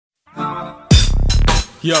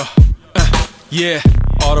Yo, yeah,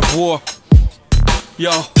 art of war.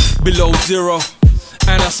 Yo, below zero,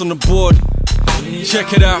 and us on the board.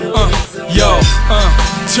 Check it out,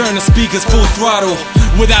 turn the speakers full throttle,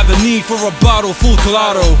 without the need for a bottle, full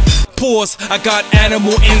collado. Pause, I got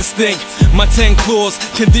animal instinct. My 10 claws,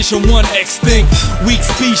 condition 1 extinct. Weak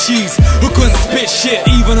species who couldn't spit shit,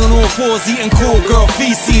 even on all fours, eating cool girl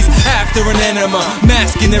feces. After an enema,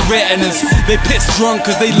 masking their retinas. They piss drunk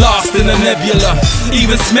cause they lost in a nebula.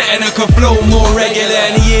 Even Smetana could flow more regular,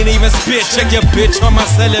 and he ain't even spit. Check your bitch on my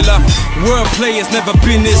cellular. Wordplay has never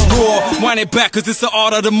been this raw. Wind it back cause it's the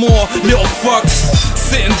art of the more. Little fucks,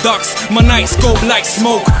 sitting ducks, my night scope like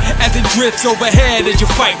smoke as it drifts overhead as you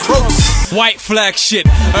fight croaks. White flag shit,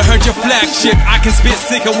 I heard your flagship. I can spit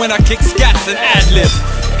sicker when I kick scats and ad-lib.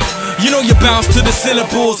 You know you bounce to the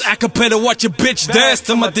syllables, acapella, watch your bitch dance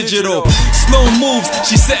to my digital. Slow moves,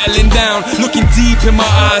 she's settling down, looking deep in my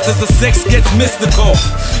eyes as the sex gets mystical.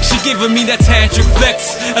 She giving me that tantric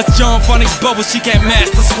flex, as Jon Phonics bubbles, she can't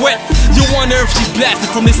master sweat. You wonder if she's blasted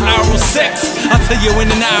from this Aural Sex. I'll tell you in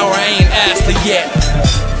an hour, I ain't asked her yet.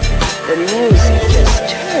 The music just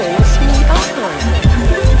turns me on.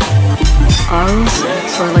 Aural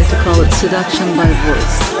Sex, or I like to call it seduction by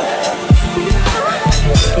voice.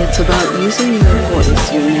 It's about using your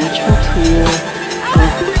voice, your natural tool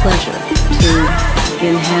of pleasure, to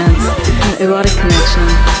enhance an erotic connection.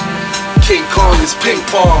 King Kong is ping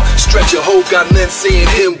pong. Stretch your whole got men saying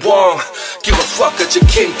him wrong. Give a fuck at your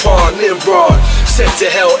King Pong Nimrod. Sent to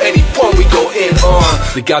hell anyone we go in on.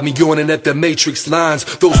 They got me yawning at the Matrix lines.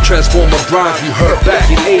 Those Transformer rhymes we heard back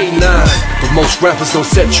in '89. But most rappers don't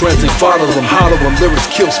set trends, they follow them. Hollow them, lyrics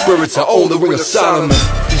kill spirits. I own the Ring of Solomon.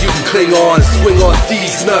 You can cling on and swing on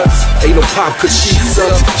these nuts. Ain't no pop cause she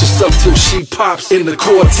sucks. Just up till she pops in the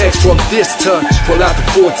cortex from this touch. Pull out the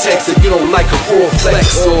vortex if you don't like a raw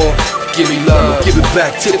flex. Or give me love, give it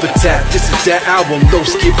back, tip a tap. This is that album, no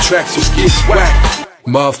skip tracks or skits whack.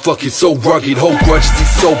 Motherfucking so rugged, hold grudges. These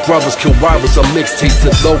soul brothers kill rivals on mixtapes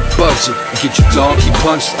at low budget. Get your donkey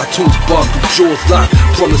punched, I tunes bumped, jaws locked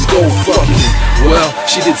from the skull fucking. Well,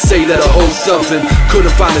 she did say that I hold something.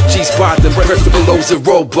 Couldn't find a G-spot, then pressed the below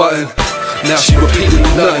zero button. Now she repeating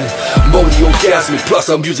nothing. Modi orgasmic, plus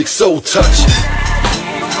her music soul touch.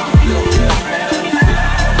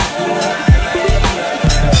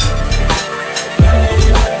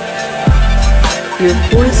 Your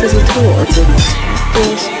voice is a tool. It's a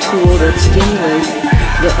tactile tool that stimulates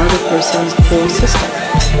the other person's whole system.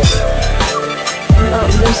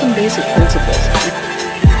 There's some basic principles.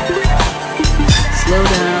 Slow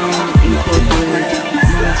down, incorporate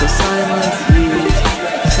moments of silence, use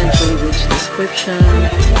essentially rich description,